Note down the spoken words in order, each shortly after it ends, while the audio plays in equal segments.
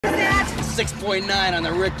6.9 on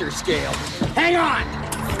the Richter scale. Hang on!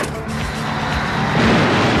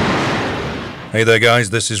 Hey there guys,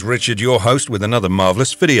 this is Richard, your host, with another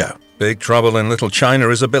marvellous video. Big Trouble in Little China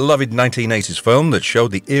is a beloved 1980s film that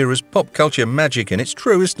showed the era's pop culture magic in its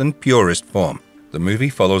truest and purest form. The movie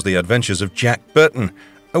follows the adventures of Jack Burton,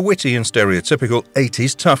 a witty and stereotypical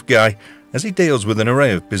 80s tough guy, as he deals with an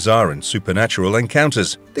array of bizarre and supernatural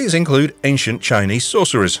encounters. These include ancient Chinese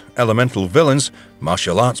sorcerers, elemental villains,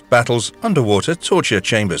 martial arts battles, underwater torture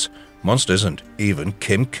chambers, monsters, and even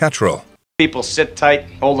Kim Cattrall. People sit tight,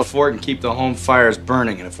 hold the fort, and keep the home fires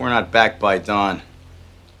burning. And if we're not back by dawn,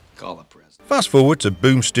 call the president. Fast forward to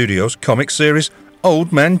Boom Studios' comic series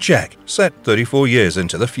Old Man Jack, set 34 years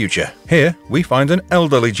into the future. Here, we find an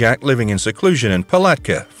elderly Jack living in seclusion in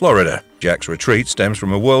Palatka, Florida. Jack's retreat stems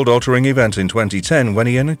from a world-altering event in 2010 when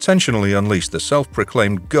he unintentionally unleashed the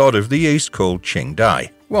self-proclaimed god of the East called Qing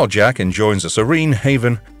Dai. While Jack enjoys a serene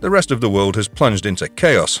haven, the rest of the world has plunged into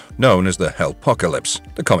chaos, known as the Hellpocalypse.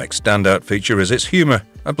 The comic's standout feature is its humor,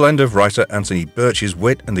 a blend of writer Anthony Birch's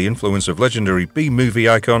wit and the influence of legendary B-movie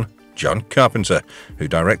icon John Carpenter, who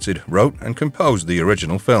directed, wrote, and composed the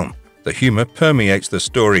original film. The humor permeates the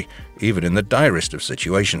story, even in the direst of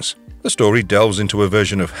situations. The story delves into a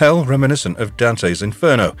version of hell reminiscent of Dante's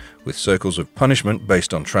Inferno, with circles of punishment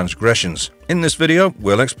based on transgressions. In this video,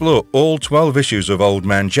 we'll explore all 12 issues of Old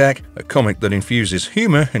Man Jack, a comic that infuses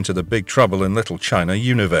humor into the Big Trouble in Little China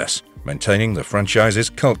universe, maintaining the franchise's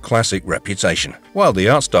cult classic reputation. While the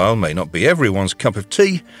art style may not be everyone's cup of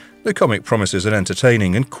tea, the comic promises an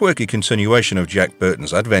entertaining and quirky continuation of Jack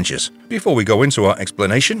Burton's adventures. Before we go into our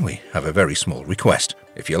explanation, we have a very small request.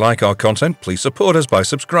 If you like our content, please support us by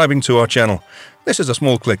subscribing to our channel. This is a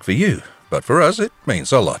small click for you, but for us it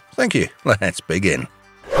means a lot. Thank you. Let's begin.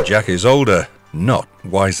 Jack is older, not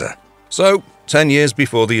wiser. So, 10 years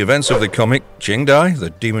before the events of the comic, Qing Dai,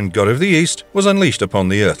 the demon god of the East, was unleashed upon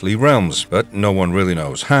the earthly realms, but no one really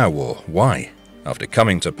knows how or why. After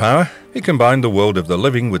coming to power, he combined the world of the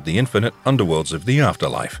living with the infinite underworlds of the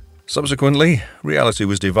afterlife. Subsequently, reality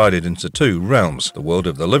was divided into two realms, the world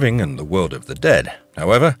of the living and the world of the dead.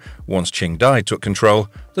 However, once Qing Dai took control,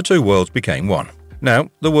 the two worlds became one. Now,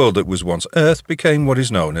 the world that was once Earth became what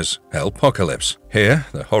is known as Hellpocalypse. Here,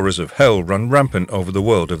 the horrors of hell run rampant over the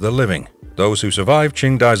world of the living. Those who survive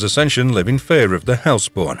Qing Dai's ascension live in fear of the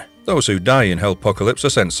Hellspawn. Those who die in Hellpocalypse are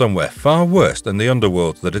sent somewhere far worse than the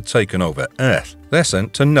underworlds that had taken over Earth. They're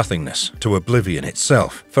sent to nothingness, to oblivion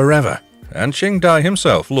itself, forever. And Qing Dai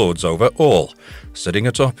himself lords over all, sitting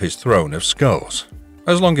atop his throne of skulls.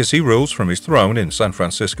 As long as he rules from his throne in San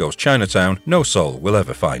Francisco's Chinatown, no soul will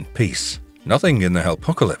ever find peace. Nothing in the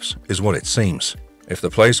Hellpocalypse is what it seems. If the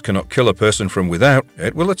place cannot kill a person from without,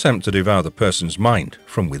 it will attempt to devour the person's mind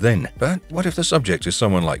from within. But what if the subject is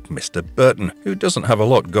someone like Mr. Burton, who doesn't have a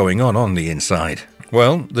lot going on the inside?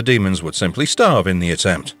 Well, the demons would simply starve in the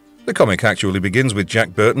attempt. The comic actually begins with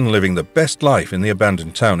Jack Burton living the best life in the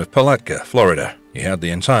abandoned town of Palatka, Florida. He had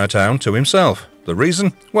the entire town to himself. The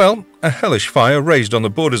reason? Well, a hellish fire raged on the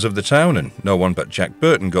borders of the town and no one but Jack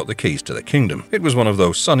Burton got the keys to the kingdom. It was one of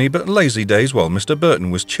those sunny but lazy days while Mr. Burton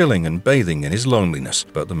was chilling and bathing in his loneliness.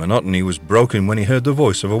 But the monotony was broken when he heard the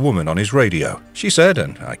voice of a woman on his radio. She said,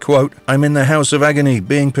 and I quote, "I'm in the house of agony,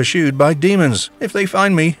 being pursued by demons. If they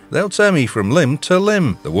find me, they'll tear me from limb to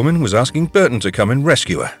limb." The woman was asking Burton to come and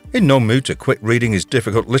rescue her. In no mood to quit reading his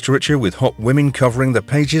difficult literature with hot women covering the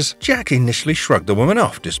pages, Jack initially shrugged the woman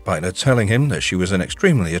off despite her telling him that she was an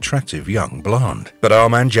extremely attractive young blonde. But our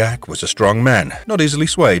man Jack was a strong man, not easily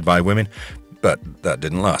swayed by women. But that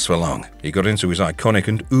didn't last for long. He got into his iconic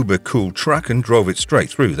and uber-cool truck and drove it straight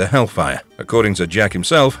through the hellfire. According to Jack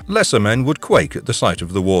himself, lesser men would quake at the sight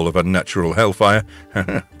of the wall of unnatural hellfire,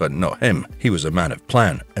 but not him. He was a man of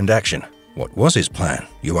plan and action. What was his plan,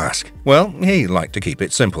 you ask? Well, he liked to keep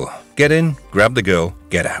it simple. Get in, grab the girl,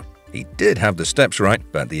 get out. He did have the steps right,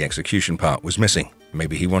 but the execution part was missing.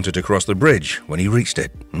 Maybe he wanted to cross the bridge when he reached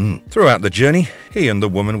it. Throughout the journey, he and the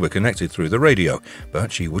woman were connected through the radio,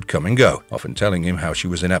 but she would come and go, often telling him how she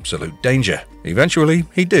was in absolute danger. Eventually,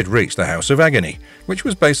 he did reach the House of Agony, which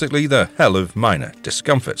was basically the hell of minor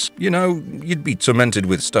discomforts. You know, you'd be tormented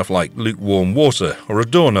with stuff like lukewarm water, or a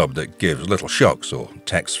doorknob that gives little shocks, or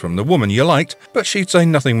texts from the woman you liked, but she'd say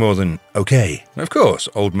nothing more than, okay. Of course,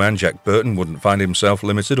 old man Jack Burton wouldn't find himself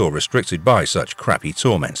limited or restricted by such crappy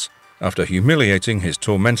torments. After humiliating his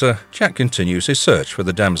tormentor, Jack continues his search for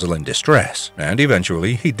the damsel in distress, and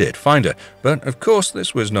eventually he did find her. But of course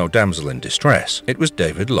this was no damsel in distress. It was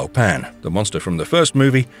David Lopan, the monster from the first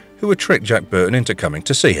movie, who had tricked Jack Burton into coming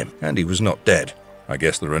to see him, and he was not dead. I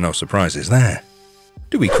guess there are no surprises there.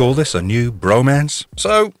 Do we call this a new bromance?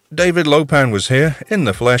 So, David Lopan was here, in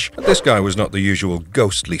the flesh, but this guy was not the usual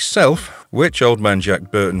ghostly self, which Old Man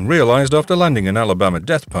Jack Burton realized after landing an Alabama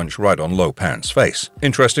death punch right on Lopan's face.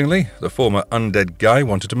 Interestingly, the former undead guy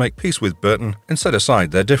wanted to make peace with Burton and set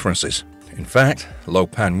aside their differences. In fact,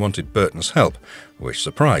 Lopan wanted Burton's help, which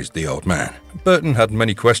surprised the old man. Burton had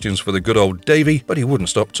many questions for the good old Davy, but he wouldn't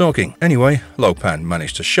stop talking. Anyway, Lopan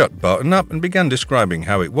managed to shut Burton up and began describing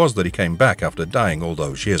how it was that he came back after dying all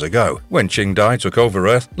those years ago. When Ching Dai took over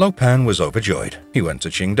Earth, Lopan was overjoyed. He went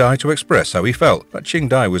to Ching Dai to express how he felt, but Ching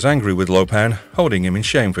Dai was angry with Lopan, holding him in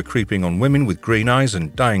shame for creeping on women with green eyes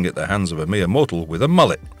and dying at the hands of a mere mortal with a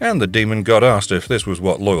mullet. And the demon god asked if this was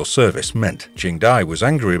what loyal service meant. Ching Dai was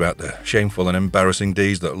angry about the shameful and embarrassing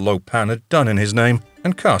deeds that Lopan had done in his name,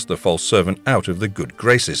 and cast the false servant out of the good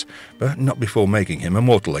graces, but not before making him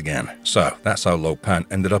immortal again. So that's how Lopan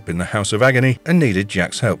ended up in the House of Agony and needed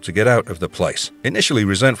Jack's help to get out of the place. Initially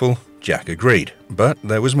resentful, Jack agreed, but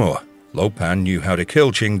there was more. Lopan knew how to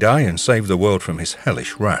kill Ching Dai and save the world from his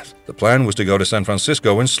hellish wrath. The plan was to go to San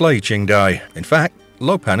Francisco and slay Ching Dai. In fact,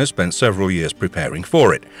 Lopan had spent several years preparing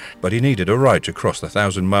for it, but he needed a ride to cross the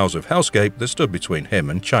 1,000 miles of hellscape that stood between him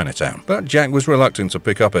and Chinatown. But Jack was reluctant to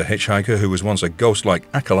pick up a hitchhiker who was once a ghost-like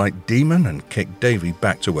acolyte demon and kick Davy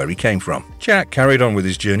back to where he came from. Jack carried on with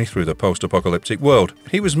his journey through the post-apocalyptic world.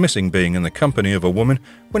 He was missing being in the company of a woman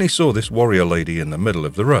when he saw this warrior lady in the middle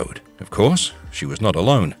of the road. Of course, she was not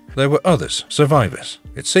alone. There were others, survivors.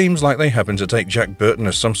 It seems like they happened to take Jack Burton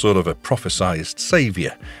as some sort of a prophesied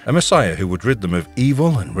savior, a messiah who would rid them of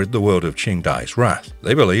evil and rid the world of Ching Dai's wrath.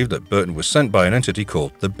 They believed that Burton was sent by an entity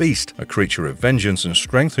called the Beast, a creature of vengeance and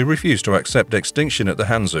strength who refused to accept extinction at the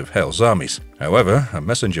hands of Hell's armies. However, a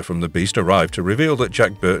messenger from the Beast arrived to reveal that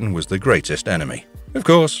Jack Burton was the greatest enemy. Of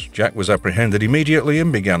course, Jack was apprehended immediately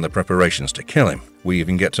and began the preparations to kill him. We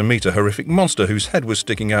even get to meet a horrific monster whose head was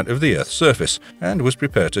sticking out of the Earth's surface and was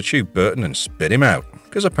prepared to chew Burton and spit him out,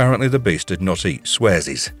 because apparently the Beast did not eat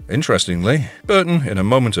swearsies. Interestingly, Burton, in a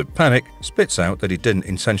moment of panic, spits out that he didn't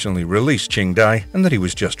intentionally release Ching Dai and that he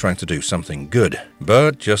was just trying to do something good.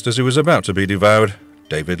 But just as he was about to be devoured,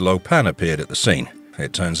 David Lopan appeared at the scene.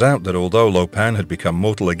 It turns out that although Lopan had become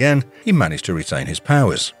mortal again, he managed to retain his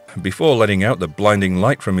powers. Before letting out the blinding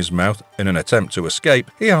light from his mouth in an attempt to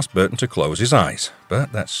escape, he asked Burton to close his eyes.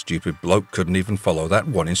 But that stupid bloke couldn't even follow that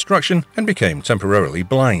one instruction and became temporarily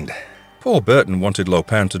blind. Poor Burton wanted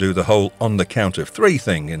Lopan to do the whole on the count of three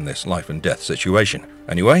thing in this life and death situation.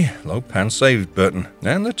 Anyway, Lopan saved Burton,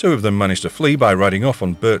 and the two of them managed to flee by riding off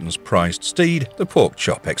on Burton's prized steed, the Pork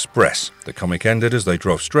Chop Express. The comic ended as they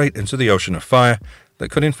drove straight into the ocean of fire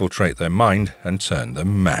that could infiltrate their mind and turn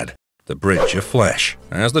them mad. The Bridge of Flesh.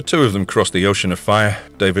 As the two of them crossed the ocean of fire,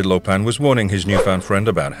 David Lopan was warning his newfound friend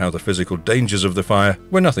about how the physical dangers of the fire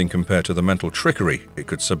were nothing compared to the mental trickery it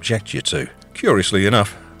could subject you to. Curiously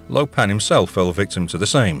enough, Lopan himself fell victim to the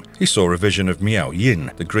same. He saw a vision of Miao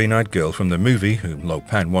Yin, the green-eyed girl from the movie whom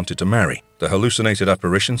Lopan wanted to marry. The hallucinated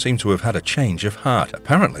apparition seemed to have had a change of heart.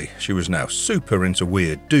 Apparently, she was now super into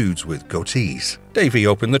weird dudes with goatees. Davy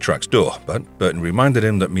opened the truck's door, but Burton reminded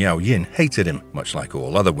him that Miao Yin hated him, much like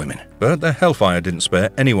all other women. But the hellfire didn't spare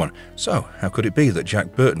anyone, so how could it be that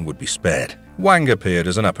Jack Burton would be spared? Wang appeared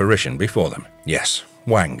as an apparition before them. Yes,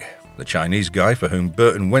 Wang, the Chinese guy for whom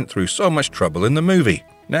Burton went through so much trouble in the movie.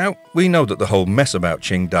 Now, we know that the whole mess about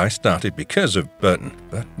Ching Dai started because of Burton,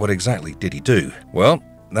 but what exactly did he do? Well,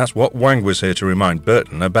 that's what Wang was here to remind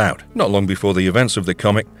Burton about. Not long before the events of the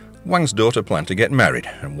comic, Wang's daughter planned to get married,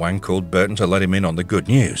 and Wang called Burton to let him in on the good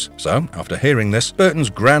news. So, after hearing this, Burton's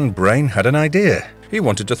grand brain had an idea. He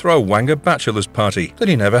wanted to throw Wang a bachelor's party that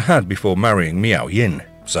he never had before marrying Miao Yin.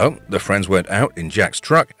 So, the friends went out in Jack's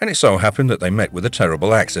truck, and it so happened that they met with a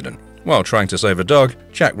terrible accident. While trying to save a dog,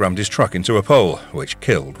 Jack rammed his truck into a pole, which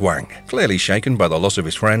killed Wang. Clearly shaken by the loss of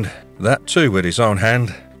his friend, that too at his own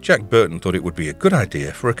hand, Jack Burton thought it would be a good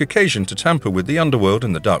idea for a Caucasian to tamper with the underworld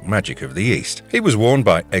and the dark magic of the East. He was warned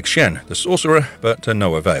by Egg Shen, the sorcerer, but to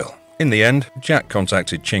no avail. In the end, Jack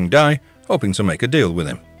contacted Ching Dai, hoping to make a deal with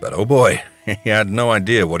him. But oh boy, he had no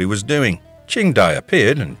idea what he was doing. Ching Dai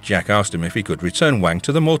appeared, and Jack asked him if he could return Wang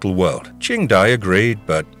to the mortal world. Ching Dai agreed,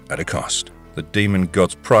 but at a cost. The demon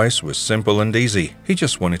god's price was simple and easy. He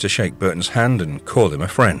just wanted to shake Burton's hand and call him a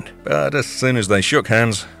friend. But as soon as they shook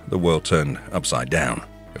hands, the world turned upside down.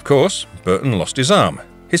 Of course, Burton lost his arm,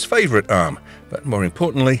 his favorite arm, but more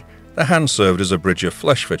importantly, the hand served as a bridge of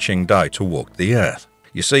flesh for Ching Dai to walk the earth.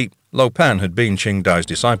 You see, Lo Pan had been Ching Dai's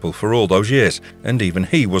disciple for all those years, and even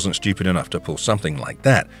he wasn't stupid enough to pull something like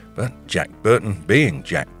that. But Jack Burton, being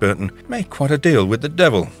Jack Burton, made quite a deal with the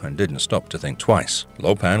devil and didn't stop to think twice.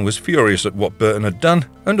 Lo Pan was furious at what Burton had done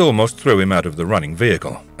and almost threw him out of the running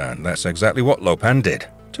vehicle. And that's exactly what Lo Pan did.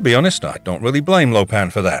 To be honest, I don't really blame Lo Pan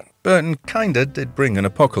for that. Burton kinda did bring an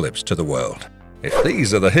apocalypse to the world. If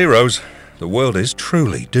these are the heroes, the world is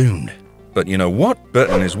truly doomed. But you know what?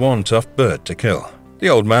 Burton is one tough bird to kill. The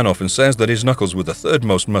old man often says that his knuckles were the third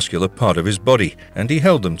most muscular part of his body, and he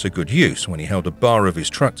held them to good use when he held a bar of his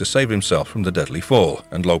truck to save himself from the deadly fall.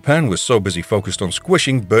 And Lo Pan was so busy focused on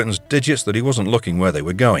squishing Burton's digits that he wasn't looking where they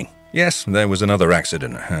were going. Yes, there was another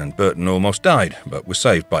accident, and Burton almost died, but was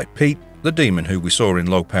saved by Pete, the demon who we saw in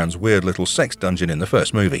Lo Pan's weird little sex dungeon in the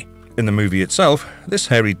first movie. In the movie itself, this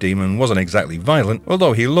hairy demon wasn't exactly violent,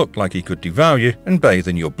 although he looked like he could devour you and bathe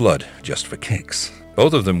in your blood just for kicks.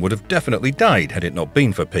 Both of them would have definitely died had it not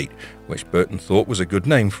been for Pete, which Burton thought was a good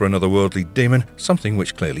name for an otherworldly demon, something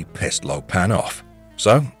which clearly pissed Lo Pan off.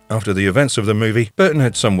 So, after the events of the movie, Burton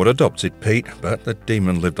had somewhat adopted Pete, but the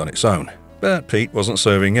demon lived on its own. But Pete wasn't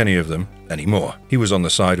serving any of them anymore. He was on the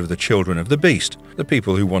side of the children of the beast, the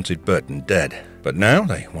people who wanted Burton dead. But now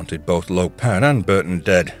they wanted both Lo Pan and Burton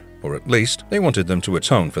dead. Or at least, they wanted them to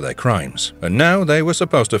atone for their crimes. And now they were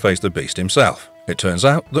supposed to face the beast himself. It turns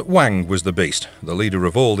out that Wang was the beast, the leader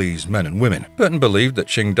of all these men and women. Burton believed that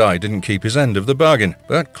Ching Dai didn't keep his end of the bargain,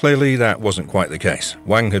 but clearly that wasn't quite the case.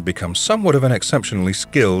 Wang had become somewhat of an exceptionally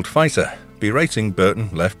skilled fighter, berating Burton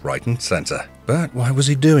left, right and center. But why was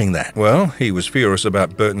he doing that? Well, he was furious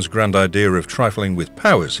about Burton's grand idea of trifling with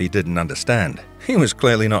powers he didn't understand. He was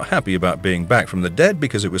clearly not happy about being back from the dead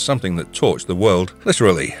because it was something that torched the world,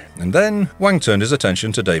 literally. And then Wang turned his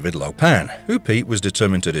attention to David Lo Pan, who Pete was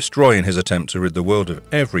determined to destroy in his attempt to rid the world of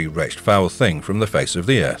every wretched foul thing from the face of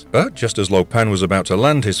the earth. But just as Lo Pan was about to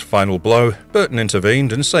land his final blow, Burton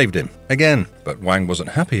intervened and saved him. Again. But Wang wasn't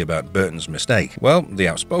happy about Burton's mistake. Well, the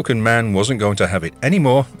outspoken man wasn't going to have it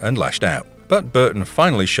anymore and lashed out. But Burton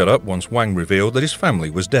finally shut up once Wang revealed that his family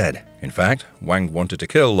was dead. In fact, Wang wanted to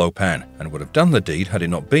kill Lo Pan, and would have done the deed had it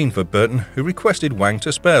not been for Burton, who requested Wang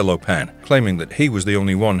to spare Lo Pan, claiming that he was the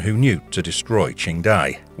only one who knew to destroy Ching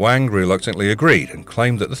Dai. Wang reluctantly agreed and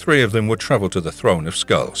claimed that the three of them would travel to the Throne of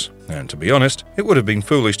Skulls. And to be honest, it would have been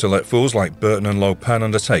foolish to let fools like Burton and Lo Pan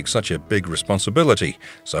undertake such a big responsibility,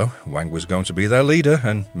 so Wang was going to be their leader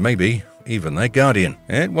and maybe even their guardian.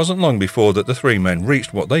 It wasn't long before that the three men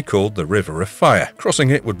reached what they called the River of Fire.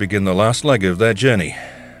 Crossing it would begin the last leg of their journey,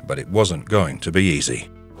 but it wasn't going to be easy.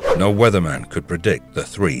 No weatherman could predict the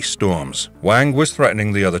three storms. Wang was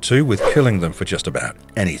threatening the other two with killing them for just about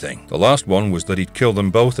anything. The last one was that he'd kill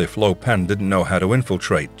them both if Lo Pan didn't know how to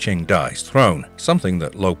infiltrate Ching Dai's throne, something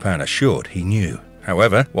that Lo Pan assured he knew.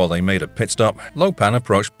 However, while they made a pit stop, Lo Pan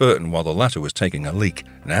approached Burton while the latter was taking a leak.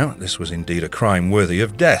 Now, this was indeed a crime worthy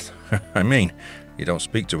of death. I mean, you don't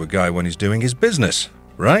speak to a guy when he's doing his business,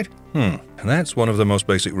 right? And that's one of the most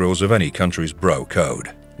basic rules of any country's bro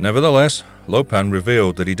code. Nevertheless, Lo Pan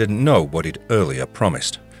revealed that he didn't know what he'd earlier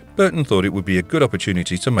promised. Burton thought it would be a good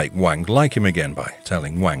opportunity to make Wang like him again by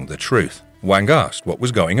telling Wang the truth. Wang asked what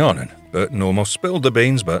was going on, and Burton almost spilled the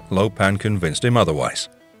beans, but Lo Pan convinced him otherwise.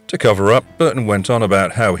 To cover up, Burton went on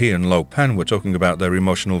about how he and Lo Pan were talking about their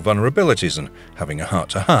emotional vulnerabilities and having a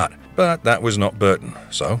heart-to-heart, but that was not Burton,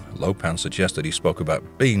 so Lo Pan suggested he spoke about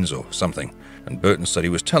beans or something, and Burton said he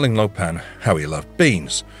was telling Lo Pan how he loved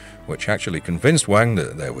beans, which actually convinced Wang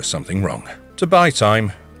that there was something wrong. To buy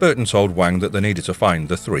time, Burton told Wang that they needed to find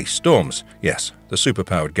the three storms, yes, the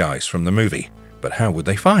superpowered guys from the movie. But how would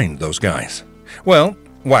they find those guys? Well,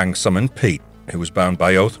 Wang summoned Pete, who was bound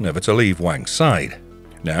by oath never to leave Wang's side.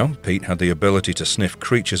 Now, Pete had the ability to sniff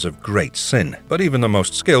creatures of great sin, but even the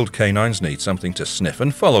most skilled canines need something to sniff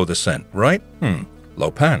and follow the scent, right?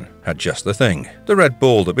 Lo Pan had just the thing, the red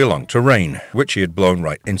ball that belonged to Rain, which he had blown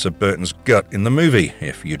right into Burton's gut in the movie,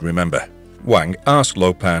 if you'd remember. Wang asked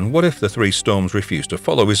Lo Pan what if the three storms refused to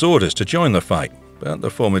follow his orders to join the fight, but the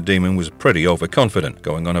former demon was pretty overconfident,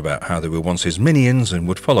 going on about how they were once his minions and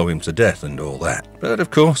would follow him to death and all that. But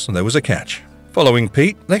of course, there was a catch. Following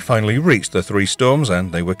Pete, they finally reached the three storms and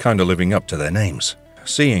they were kinda living up to their names.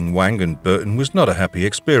 Seeing Wang and Burton was not a happy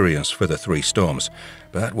experience for the three storms,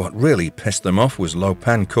 but what really pissed them off was Lo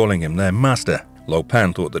Pan calling him their master. Lo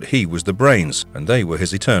Pan thought that he was the brains, and they were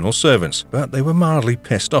his eternal servants, but they were mildly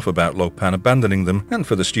pissed off about Lo Pan abandoning them and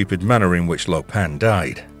for the stupid manner in which Lo Pan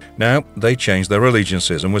died. Now, they changed their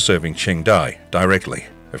allegiances and were serving Ching Dai directly.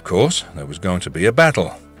 Of course, there was going to be a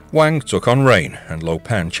battle. Wang took on Rain, and Lo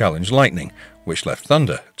Pan challenged Lightning, which left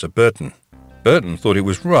Thunder to Burton. Burton thought it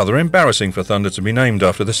was rather embarrassing for Thunder to be named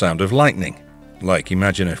after the sound of lightning. Like,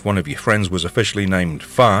 imagine if one of your friends was officially named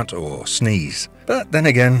Fart or Sneeze. But then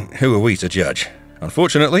again, who are we to judge?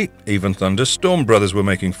 Unfortunately, even Thunder's Storm brothers were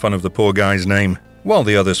making fun of the poor guy's name. While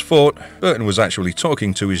the others fought, Burton was actually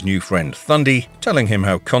talking to his new friend Thundy, telling him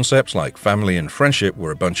how concepts like family and friendship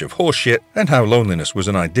were a bunch of horseshit and how loneliness was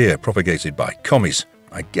an idea propagated by commies.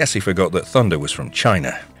 I guess he forgot that Thunder was from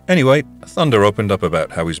China. Anyway, Thunder opened up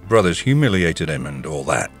about how his brothers humiliated him and all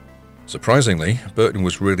that. Surprisingly, Burton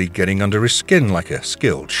was really getting under his skin like a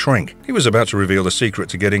skilled shrink. He was about to reveal the secret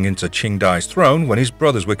to getting into Qing Dai's throne when his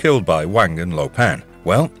brothers were killed by Wang and Lo Pan.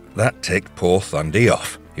 Well, that ticked poor Thundy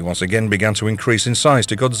off. He once again began to increase in size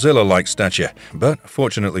to Godzilla-like stature, but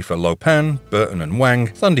fortunately for Lo Pan, Burton and Wang,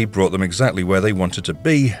 Thundy brought them exactly where they wanted to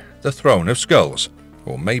be, the Throne of Skulls.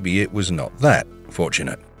 Or maybe it was not that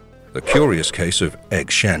fortunate. The curious case of Egg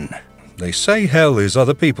Shen. They say hell is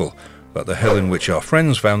other people, but the hell in which our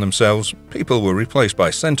friends found themselves, people were replaced by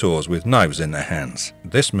centaurs with knives in their hands.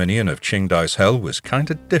 This minion of Qing Dai's hell was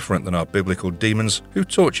kinda different than our biblical demons who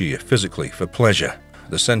torture you physically for pleasure.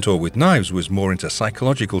 The centaur with knives was more into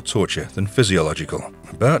psychological torture than physiological.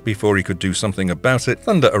 But before he could do something about it,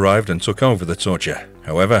 Thunder arrived and took over the torture.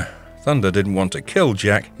 However, Thunder didn't want to kill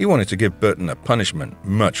Jack, he wanted to give Burton a punishment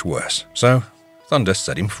much worse. So, Thunder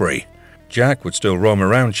set him free. Jack would still roam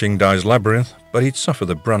around Qing Dai's labyrinth, but he'd suffer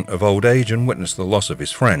the brunt of old age and witness the loss of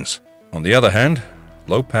his friends. On the other hand,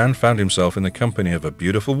 Lo Pan found himself in the company of a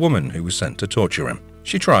beautiful woman who was sent to torture him.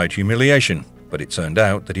 She tried humiliation, but it turned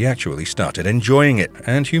out that he actually started enjoying it,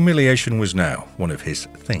 and humiliation was now one of his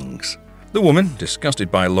things. The woman, disgusted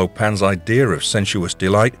by Lo Pan's idea of sensuous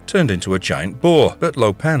delight, turned into a giant boar, but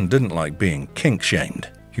Lo Pan didn't like being kink-shamed.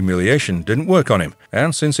 Humiliation didn't work on him,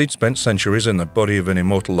 and since he'd spent centuries in the body of an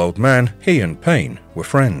immortal old man, he and pain were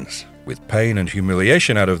friends. With pain and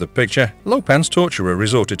humiliation out of the picture, Lo Pan's torturer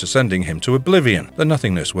resorted to sending him to oblivion, the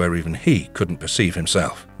nothingness where even he couldn't perceive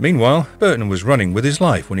himself. Meanwhile, Burton was running with his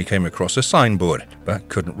life when he came across a signboard, but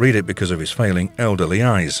couldn't read it because of his failing elderly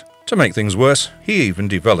eyes. To make things worse, he even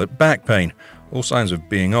developed back pain, all signs of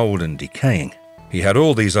being old and decaying. He had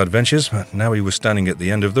all these adventures, but now he was standing at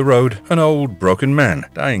the end of the road, an old, broken man,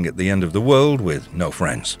 dying at the end of the world with no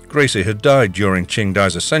friends. Gracie had died during Qing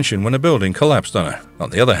Dai's ascension when a building collapsed on her. On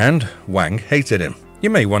the other hand, Wang hated him. You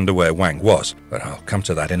may wonder where Wang was, but I'll come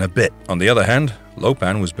to that in a bit. On the other hand, Lo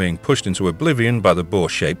Pan was being pushed into oblivion by the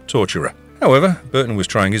boar-shaped torturer. However, Burton was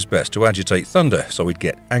trying his best to agitate Thunder so he'd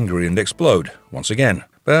get angry and explode, once again.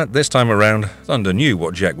 But this time around, Thunder knew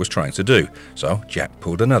what Jack was trying to do, so Jack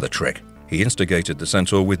pulled another trick. He instigated the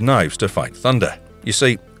centaur with knives to fight Thunder. You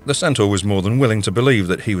see, the centaur was more than willing to believe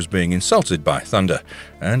that he was being insulted by Thunder,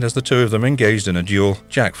 and as the two of them engaged in a duel,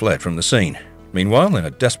 Jack fled from the scene. Meanwhile, in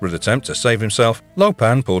a desperate attempt to save himself, Lo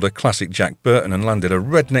Pan pulled a classic Jack Burton and landed a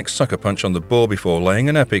redneck sucker punch on the boar before laying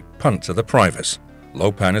an epic punt to the privates.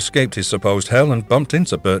 Lo Pan escaped his supposed hell and bumped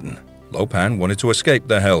into Burton. Lo Pan wanted to escape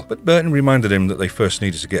their hell, but Burton reminded him that they first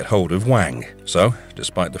needed to get hold of Wang. So,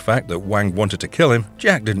 despite the fact that Wang wanted to kill him,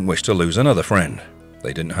 Jack didn't wish to lose another friend.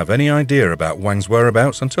 They didn't have any idea about Wang's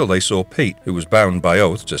whereabouts until they saw Pete, who was bound by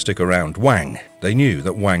oath to stick around Wang. They knew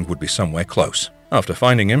that Wang would be somewhere close. After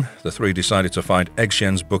finding him, the three decided to find Egg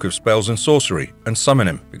Shen's Book of Spells and Sorcery and summon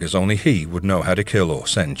him, because only he would know how to kill or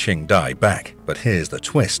send Qing Dai back. But here's the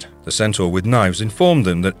twist. The centaur with knives informed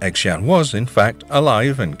them that Egg Shen was, in fact,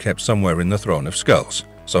 alive and kept somewhere in the Throne of Skulls.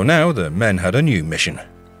 So now the men had a new mission.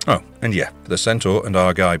 Oh, and yeah, the centaur and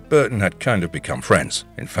our guy Burton had kind of become friends.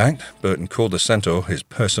 In fact, Burton called the centaur his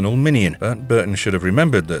personal minion, but Burton should have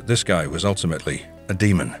remembered that this guy was ultimately a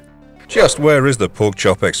demon. Just where is the Pork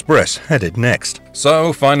Chop Express headed next?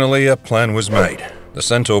 So finally a plan was made. The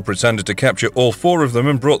centaur pretended to capture all four of them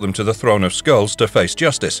and brought them to the Throne of Skulls to face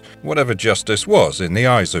justice, whatever justice was in the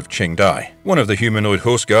eyes of Qing Dai. One of the humanoid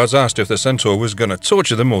horse guards asked if the centaur was going to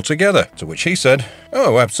torture them all together, to which he said,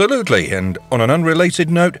 "Oh, absolutely, and on an unrelated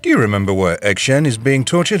note, do you remember where Egg Shen is being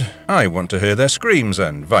tortured? I want to hear their screams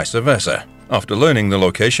and vice versa." After learning the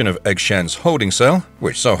location of Egg Shen's holding cell,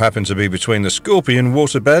 which so happened to be between the scorpion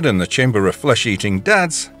waterbed and the chamber of flesh-eating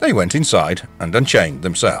dads, they went inside and unchained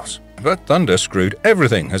themselves. But Thunder screwed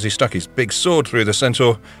everything as he stuck his big sword through the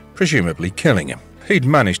centaur, presumably killing him. He'd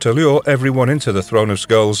managed to lure everyone into the Throne of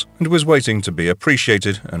Skulls and was waiting to be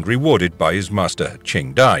appreciated and rewarded by his master,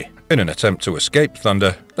 Qing Dai. In an attempt to escape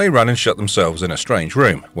Thunder, they ran and shut themselves in a strange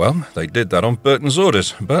room. Well, they did that on Burton's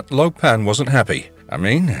orders, but Lo Pan wasn't happy. I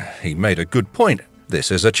mean, he made a good point.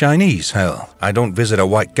 This is a Chinese hell. I don't visit a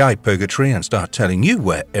white guy purgatory and start telling you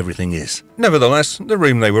where everything is. Nevertheless, the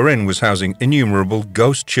room they were in was housing innumerable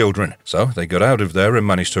ghost children, so they got out of there and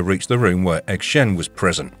managed to reach the room where Egg Shen was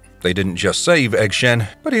present. They didn't just save Egg Shen,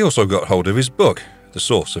 but he also got hold of his book, the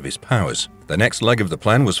source of his powers. The next leg of the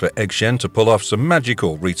plan was for Egg Shen to pull off some magic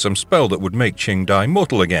or read some spell that would make Qing Dai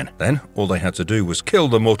mortal again. Then, all they had to do was kill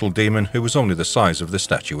the mortal demon who was only the size of the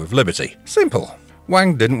Statue of Liberty. Simple.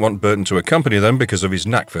 Wang didn't want Burton to accompany them because of his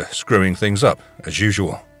knack for screwing things up, as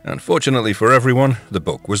usual. Unfortunately for everyone, the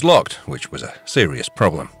book was locked, which was a serious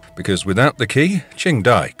problem, because without the key, Qing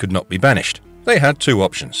Dai could not be banished. They had two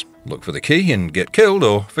options: look for the key and get killed,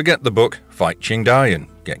 or forget the book, fight Qing Dai and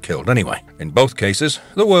get killed anyway. In both cases,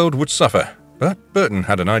 the world would suffer. But Burton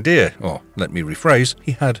had an idea, or let me rephrase,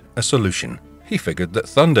 he had a solution. He figured that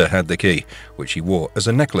Thunder had the key, which he wore as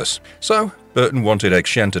a necklace. So, Burton wanted Egg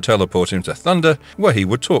Shen to teleport him to Thunder, where he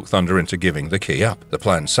would talk Thunder into giving the key up. The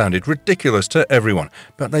plan sounded ridiculous to everyone,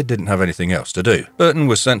 but they didn't have anything else to do. Burton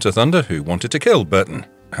was sent to Thunder, who wanted to kill Burton.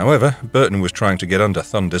 However, Burton was trying to get under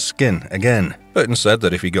Thunder's skin again. Burton said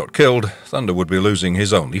that if he got killed, Thunder would be losing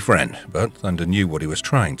his only friend, but Thunder knew what he was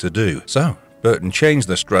trying to do. So, Burton changed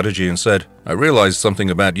the strategy and said, "I realized something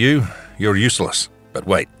about you. You're useless." But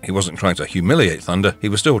wait, he wasn't trying to humiliate Thunder, he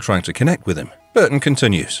was still trying to connect with him. Burton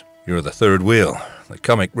continues, "You're the third wheel, the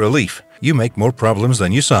comic relief. You make more problems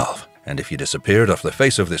than you solve. And if you disappeared off the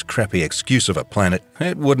face of this crappy excuse of a planet,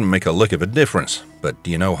 it wouldn't make a lick of a difference. But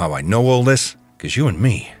do you know how I know all this? Because you and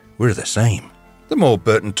me, we're the same." The more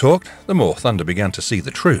Burton talked, the more Thunder began to see the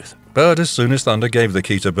truth. But as soon as Thunder gave the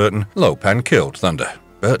key to Burton, Lo Pan killed Thunder.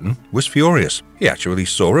 Burton was furious. He actually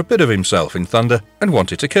saw a bit of himself in Thunder and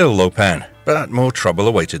wanted to kill Lo Pan, but more trouble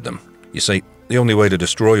awaited them. You see, the only way to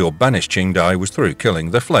destroy or banish Qing Dai was through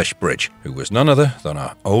killing the Flesh Bridge, who was none other than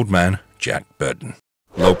our old man, Jack Burton.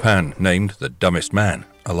 Lo Pan named the dumbest man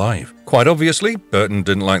alive. Quite obviously, Burton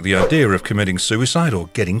didn't like the idea of committing suicide or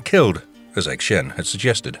getting killed, as Egg Shen had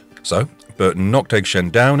suggested. So, Burton knocked Egg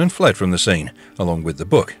Shen down and fled from the scene, along with the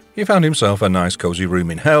book. He found himself a nice cozy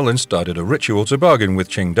room in hell and started a ritual to bargain with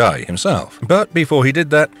Qing Dai himself. But before he did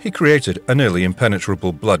that, he created a nearly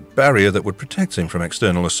impenetrable blood barrier that would protect him from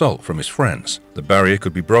external assault from his friends. The barrier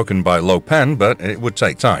could be broken by Lo Pan, but it would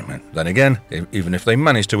take time. And then again, even if they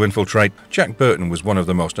managed to infiltrate, Jack Burton was one of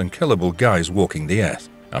the most unkillable guys walking the earth.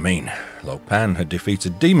 I mean, Lo Pan had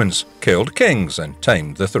defeated demons, killed kings, and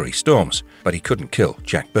tamed the three storms, but he couldn't kill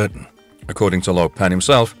Jack Burton. According to Lo Pan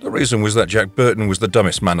himself, the reason was that Jack Burton was the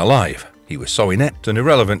dumbest man alive. He was so inept and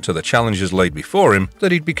irrelevant to the challenges laid before him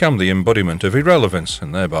that he'd become the embodiment of irrelevance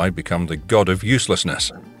and thereby become the god of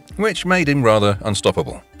uselessness, which made him rather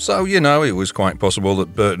unstoppable. So, it was quite possible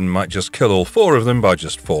that Burton might just kill all four of them by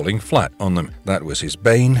just falling flat on them. That was his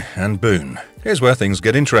bane and boon. Here's where things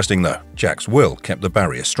get interesting though. Jack's will kept the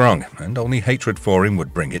barrier strong, and only hatred for him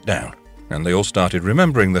would bring it down. And they all started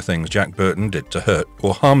remembering the things Jack Burton did to hurt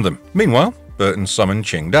or harm them. Meanwhile, Burton summoned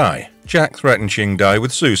Qing Dai. Jack threatened Qing Dai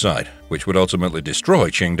with suicide, which would ultimately destroy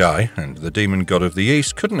Qing Dai, and the demon god of the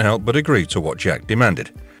East couldn't help but agree to what Jack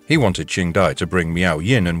demanded. He wanted Qing Dai to bring Miao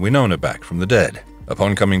Yin and Winona back from the dead.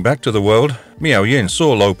 Upon coming back to the world, Miao Yin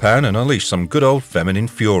saw Lo Pan and unleashed some good old feminine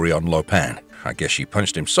fury on Lo Pan. I guess she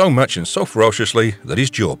punched him so much and so ferociously that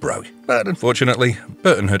his jaw broke. But unfortunately,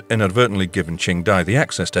 Burton had inadvertently given Qing Dai the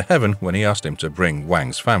access to heaven when he asked him to bring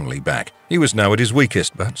Wang's family back. He was now at his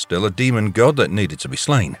weakest, but still a demon god that needed to be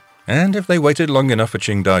slain. And if they waited long enough for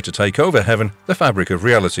Qing Dai to take over heaven, the fabric of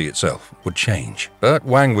reality itself would change. But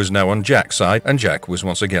Wang was now on Jack's side, and Jack was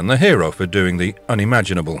once again the hero for doing the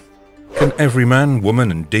unimaginable. Can every man,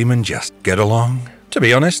 woman, and demon just get along? To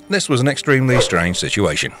be honest, this was an extremely strange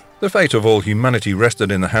situation. The fate of all humanity rested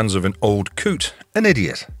in the hands of an old coot, an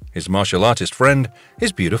idiot, his martial artist friend,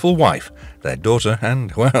 his beautiful wife, their daughter,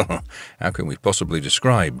 and, well, how can we possibly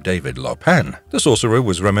describe David Lo Pan? The sorcerer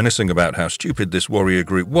was reminiscing about how stupid this warrior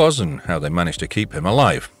group was and how they managed to keep him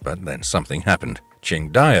alive, but then something happened.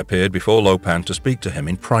 Qing Dai appeared before Lo Pan to speak to him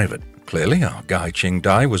in private. Clearly, our guy Qing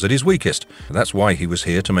Dai was at his weakest. That's why he was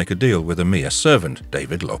here to make a deal with a mere servant,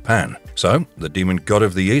 David Lo Pan. So, the demon god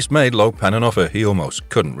of the East made Lo Pan an offer he almost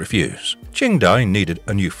couldn't refuse. Qing Dai needed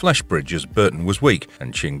a new flesh bridge as Burton was weak,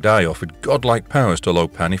 and Qing Dai offered godlike powers to Lo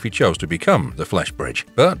Pan if he chose to become the flesh bridge.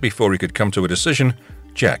 But before he could come to a decision,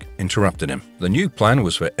 Jack interrupted him. The new plan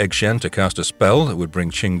was for Egg Shen to cast a spell that would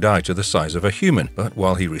bring Qing Dai to the size of a human, but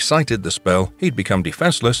while he recited the spell, he'd become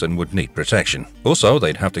defenseless and would need protection. Also,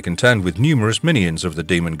 they'd have to contend with numerous minions of the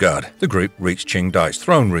demon god. The group reached Qing Dai's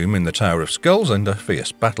throne room in the Tower of Skulls, and a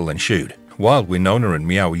fierce battle ensued. While Winona and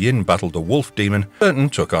Miao Yin battled a wolf demon, Burton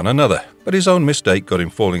took on another, but his own mistake got him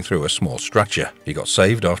falling through a small structure. He got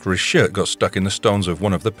saved after his shirt got stuck in the stones of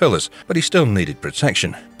one of the pillars, but he still needed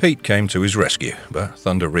protection. Pete came to his rescue, but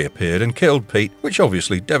Thunder reappeared and killed Pete, which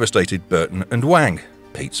obviously devastated Burton and Wang,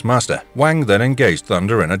 Pete's master. Wang then engaged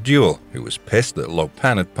Thunder in a duel, who was pissed that Lo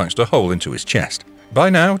Pan had punched a hole into his chest. By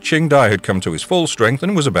now, Ching Dai had come to his full strength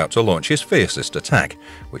and was about to launch his fiercest attack,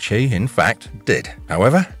 which he, in fact, did.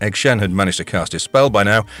 However, Egg Shen had managed to cast his spell by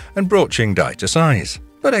now and brought Ching Dai to size.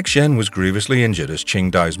 But Egg Shen was grievously injured as Ching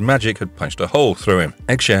Dai's magic had punched a hole through him.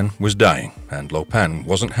 Egg Shen was dying, and Lo Pan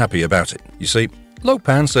wasn't happy about it. You see, Lo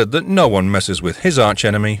Pan said that no one messes with his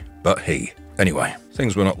archenemy but he. Anyway,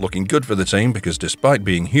 things were not looking good for the team because despite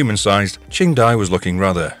being human-sized, Ching Dai was looking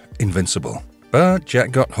rather invincible. But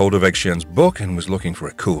Jack got hold of Egg Shen's book and was looking for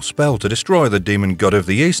a cool spell to destroy the demon god of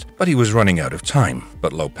the east, but he was running out of time.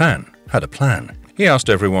 But Lo Pan had a plan. He asked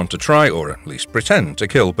everyone to try, or at least pretend, to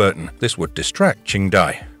kill Burton. This would distract Ching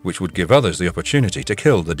Dai, which would give others the opportunity to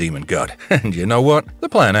kill the demon god. And you know what? The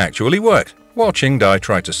plan actually worked. While Ching Dai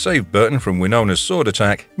tried to save Burton from Winona's sword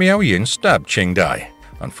attack, Miao Yin stabbed Ching Dai.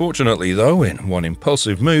 Unfortunately though, in one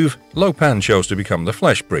impulsive move, Lo Pan chose to become the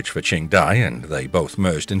flesh bridge for Ching Dai and they both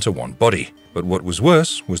merged into one body. But what was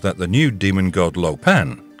worse was that the new demon god Lo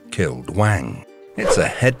Pan killed Wang. It's a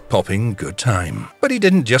head-popping good time. But he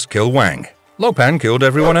didn't just kill Wang. Lo Pan killed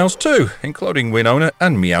everyone else too, including Winona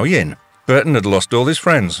and Miao Yin. Burton had lost all his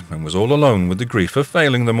friends and was all alone with the grief of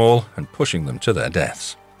failing them all and pushing them to their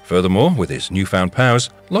deaths. Furthermore, with his newfound powers,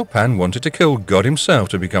 Lo Pan wanted to kill God himself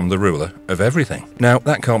to become the ruler of everything. Now,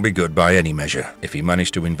 that can't be good by any measure. If he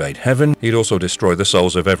managed to invade heaven, he'd also destroy the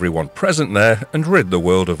souls of everyone present there and rid the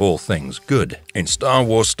world of all things good. In Star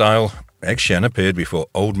Wars style, Egg Shen appeared before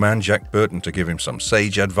Old Man Jack Burton to give him some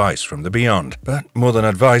sage advice from the beyond. But more than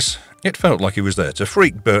advice, it felt like he was there to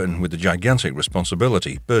freak Burton with the gigantic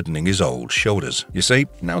responsibility burdening his old shoulders. You see,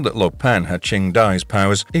 now that Lo Pan had Ching Dai's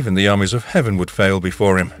powers, even the armies of heaven would fail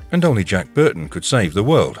before him, and only Jack Burton could save the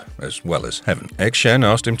world, as well as heaven. Egg Shen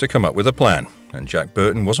asked him to come up with a plan, and Jack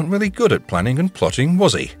Burton wasn't really good at planning and plotting,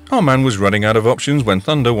 was he? Our man was running out of options when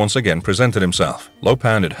Thunder once again presented himself. Lo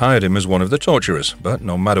Pan had hired him as one of the torturers, but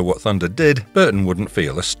no matter what Thunder did, Burton wouldn't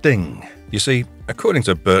feel a sting. You see, according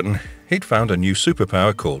to Burton, he'd found a new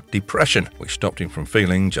superpower called depression, which stopped him from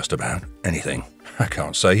feeling just about anything. I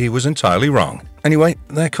can't say he was entirely wrong. Anyway,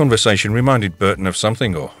 their conversation reminded Burton of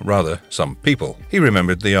something, or rather, some people. He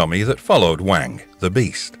remembered the army that followed Wang, the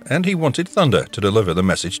Beast, and he wanted Thunder to deliver the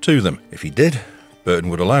message to them. If he did, Burton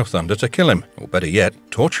would allow Thunder to kill him, or better yet,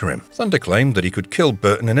 torture him. Thunder claimed that he could kill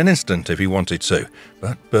Burton in an instant if he wanted to,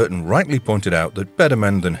 but Burton rightly pointed out that better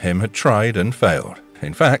men than him had tried and failed.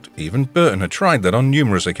 In fact, even Burton had tried that on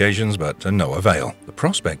numerous occasions, but to no avail. The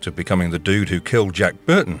prospect of becoming the dude who killed Jack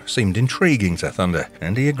Burton seemed intriguing to Thunder,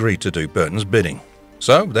 and he agreed to do Burton's bidding.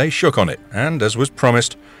 So they shook on it, and as was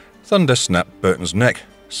promised, Thunder snapped Burton's neck,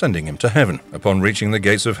 sending him to heaven. Upon reaching the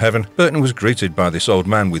gates of heaven, Burton was greeted by this old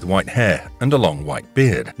man with white hair and a long white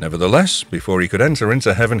beard. Nevertheless, before he could enter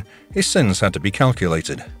into heaven, his sins had to be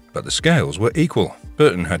calculated. But the scales were equal.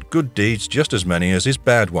 Burton had good deeds just as many as his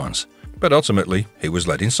bad ones. But ultimately, he was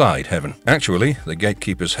led inside heaven. Actually, the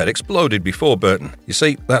gatekeeper's head exploded before Burton. You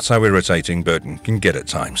see, that's how irritating Burton can get at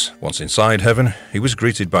times. Once inside heaven, he was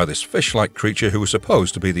greeted by this fish-like creature who was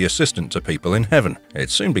supposed to be the assistant to people in heaven.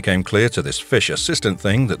 It soon became clear to this fish assistant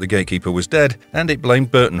thing that the gatekeeper was dead, and it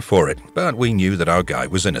blamed Burton for it, but we knew that our guy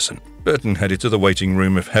was innocent. Burton headed to the waiting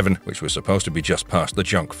room of heaven, which was supposed to be just past the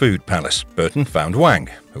junk food palace. Burton found Wang,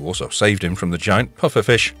 who also saved him from the giant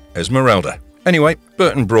pufferfish, Esmeralda. Anyway,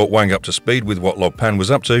 Burton brought Wang up to speed with what Lo Pan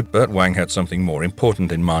was up to, but Wang had something more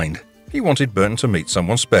important in mind. He wanted Burton to meet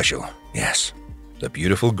someone special. Yes, the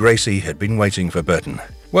beautiful Gracie had been waiting for Burton.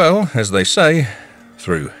 Well, as they say,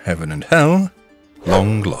 through heaven and hell,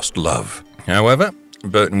 long lost love. However,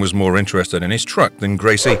 Burton was more interested in his truck than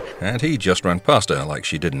Gracie, and he just ran past her like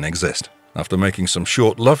she didn't exist. After making some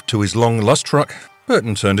short love to his long lost truck,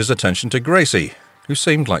 Burton turned his attention to Gracie, who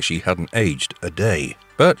seemed like she hadn't aged a day.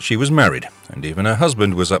 But she was married, and even her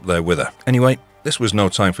husband was up there with her. Anyway, this was no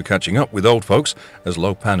time for catching up with old folks, as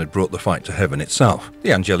Lo Pan had brought the fight to heaven itself.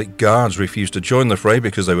 The angelic guards refused to join the fray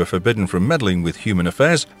because they were forbidden from meddling with human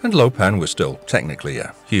affairs, and Lo Pan was still technically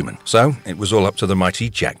a human. So, it was all up to the mighty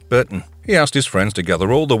Jack Burton. He asked his friends to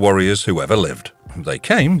gather all the warriors who ever lived. They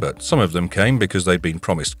came, but some of them came because they'd been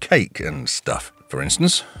promised cake and stuff. For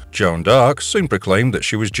instance, Joan d'Arc soon proclaimed that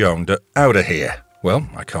she was Joan outta here. Well,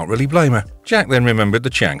 I can't really blame her. Jack then remembered the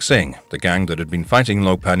Chang Sing, the gang that had been fighting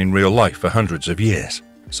Lo Pan in real life for hundreds of years.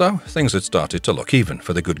 So, things had started to look even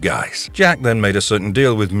for the good guys. Jack then made a certain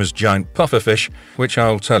deal with Ms. Giant Pufferfish, which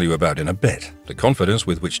I'll tell you about in a bit. The confidence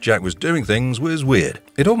with which Jack was doing things was weird.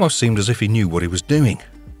 It almost seemed as if he knew what he was doing.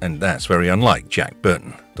 And that's very unlike Jack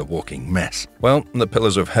Burton, the walking mess. Well, the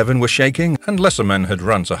pillars of heaven were shaking, and lesser men had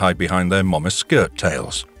run to hide behind their mama's skirt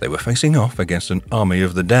tails. They were facing off against an army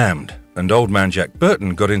of the damned, and Old Man Jack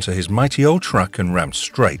Burton got into his mighty old truck and rammed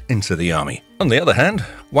straight into the army. On the other hand,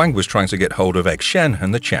 Wang was trying to get hold of Egg Shen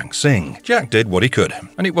and the Chang Sing. Jack did what he could,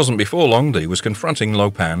 and it wasn't before long that he was confronting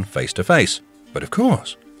Lo Pan face to face. But of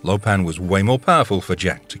course, Lo Pan was way more powerful for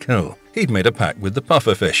Jack to kill. He'd made a pact with the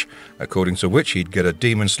pufferfish, according to which he'd get a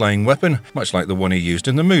demon-slaying weapon, much like the one he used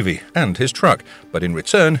in the movie, and his truck, but in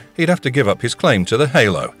return, he'd have to give up his claim to the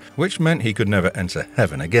halo, which meant he could never enter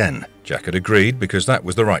heaven again. Jack had agreed because that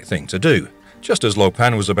was the right thing to do. Just as Lo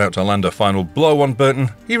Pan was about to land a final blow on Burton,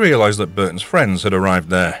 he realized that Burton's friends had arrived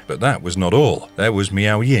there. But that was not all. There was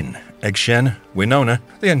Miao Yin, Egg Shen, Winona,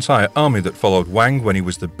 the entire army that followed Wang when he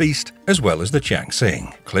was the Beast, as well as the Chang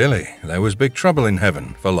Sing. Clearly, there was big trouble in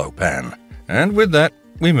heaven for Lo Pan. And with that,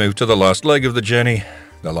 we move to the last leg of the journey,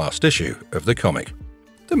 the last issue of the comic.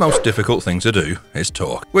 The most difficult thing to do is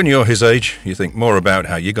talk. When you're his age, you think more about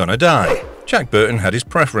how you're gonna die. Jack Burton had his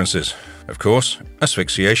preferences. Of course,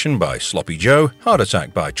 asphyxiation by Sloppy Joe, heart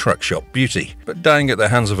attack by Truck Shop Beauty. But dying at the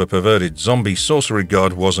hands of a perverted zombie sorcery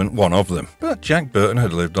god wasn't one of them. But Jack Burton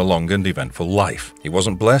had lived a long and eventful life. He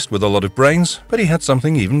wasn't blessed with a lot of brains, but he had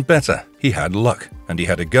something even better. He had luck, and he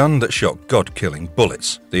had a gun that shot god-killing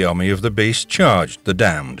bullets. The army of the Beast charged the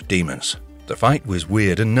damned demons. The fight was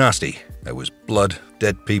weird and nasty. There was blood,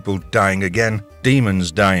 dead people dying again,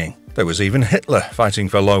 demons dying. There was even Hitler fighting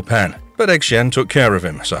for Lo Pan. But Egg Shen took care of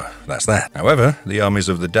him, so that's that. However, the armies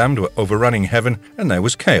of the damned were overrunning heaven, and there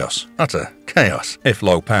was chaos. Utter chaos. If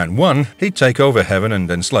Lo Pan won, he'd take over heaven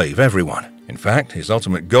and enslave everyone. In fact, his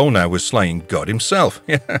ultimate goal now was slaying God himself.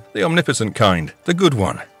 Yeah, the omnipotent kind. The good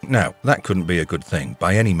one. Now, that couldn't be a good thing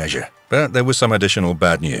by any measure. But there was some additional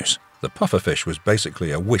bad news. The pufferfish was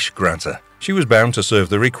basically a wish granter. She was bound to serve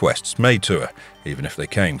the requests made to her, even if they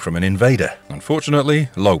came from an invader. Unfortunately,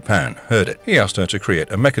 Lo Pan heard it. He asked her to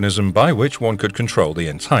create a mechanism by which one could control the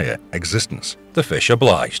entire existence. The fish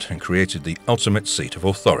obliged and created the ultimate seat of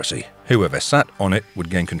authority. Whoever sat on it would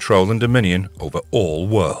gain control and dominion over all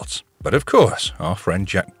worlds. But of course, our friend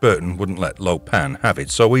Jack Burton wouldn't let Lo Pan have it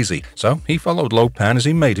so easy, so he followed Lo Pan as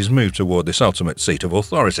he made his move toward this ultimate seat of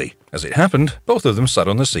authority. As it happened, both of them sat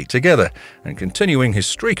on the seat together, and continuing his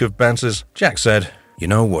streak of banters, Jack said, "You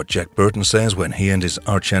know what Jack Burton says when he and his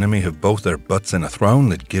archenemy have both their butts in a throne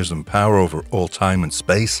that gives them power over all time and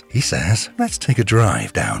space? He says, let's take a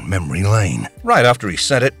drive down memory lane." Right after he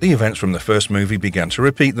said it, the events from the first movie began to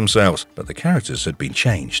repeat themselves, but the characters had been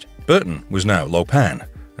changed. Burton was now Lo Pan,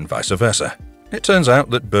 and vice versa. It turns out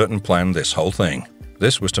that Burton planned this whole thing.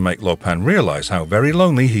 This was to make Lo Pan realize how very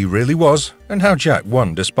lonely he really was, and how Jack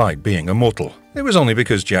won despite being a mortal. It was only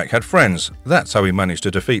because Jack had friends. That's how he managed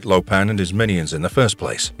to defeat Lo Pan and his minions in the first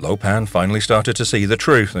place. Lo Pan finally started to see the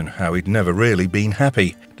truth and how he'd never really been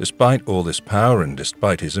happy, despite all this power and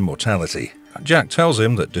despite his immortality. Jack tells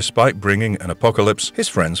him that despite bringing an apocalypse, his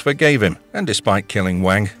friends forgave him, and despite killing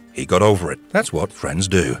Wang, he got over it. That's what friends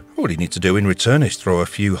do. All he needs to do in return is throw a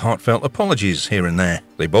few heartfelt apologies here and there.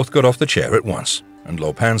 They both got off the chair at once, and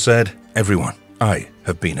Lo Pan said, "Everyone, I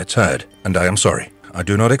have been a turd, and I am sorry. I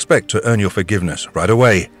do not expect to earn your forgiveness right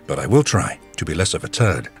away, but I will try to be less of a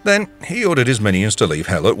turd." Then he ordered his minions to leave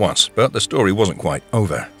hell at once, but the story wasn't quite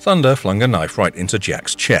over. Thunder flung a knife right into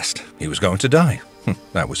Jack's chest. He was going to die.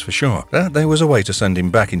 That was for sure. But there was a way to send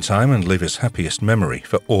him back in time and live his happiest memory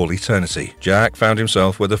for all eternity. Jack found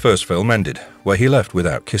himself where the first film ended, where he left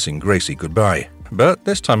without kissing Gracie goodbye. But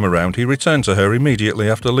this time around he returned to her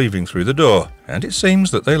immediately after leaving through the door, and it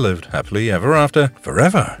seems that they lived happily ever after,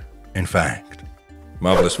 forever, in fact.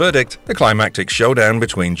 Marvelous verdict. The climactic showdown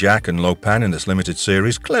between Jack and Lo Pan in this limited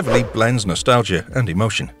series cleverly blends nostalgia and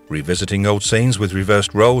emotion. Revisiting old scenes with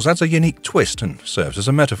reversed roles adds a unique twist and serves as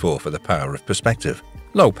a metaphor for the power of perspective.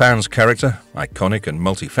 Lo Pan's character, iconic and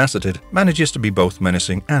multifaceted, manages to be both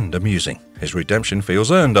menacing and amusing. His redemption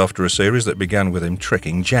feels earned after a series that began with him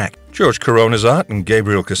tricking Jack. George Corona's art and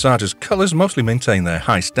Gabriel Casata's colors mostly maintain their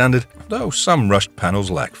high standard, though some rushed panels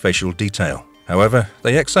lack facial detail. However,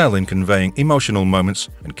 they excel in conveying emotional moments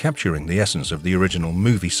and capturing the essence of the original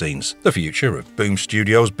movie scenes. The future of Boom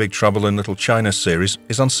Studios' Big Trouble in Little China series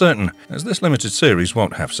is uncertain, as this limited series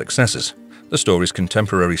won't have successors. The story's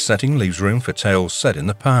contemporary setting leaves room for tales set in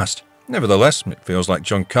the past. Nevertheless, it feels like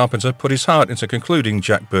John Carpenter put his heart into concluding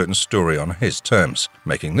Jack Burton's story on his terms,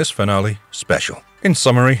 making this finale special. In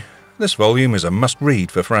summary, this volume is a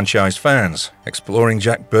must-read for franchise fans. Exploring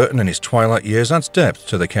Jack Burton in his twilight years adds depth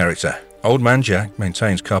to the character. Old Man Jack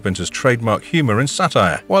maintains Carpenter's trademark humor and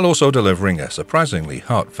satire, while also delivering a surprisingly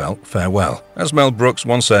heartfelt farewell. As Mel Brooks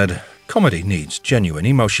once said, comedy needs genuine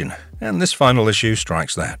emotion, and this final issue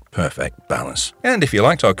strikes that perfect balance. And if you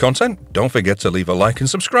liked our content, don't forget to leave a like and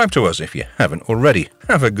subscribe to us if you haven't already.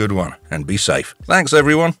 Have a good one, and be safe. Thanks,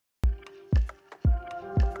 everyone.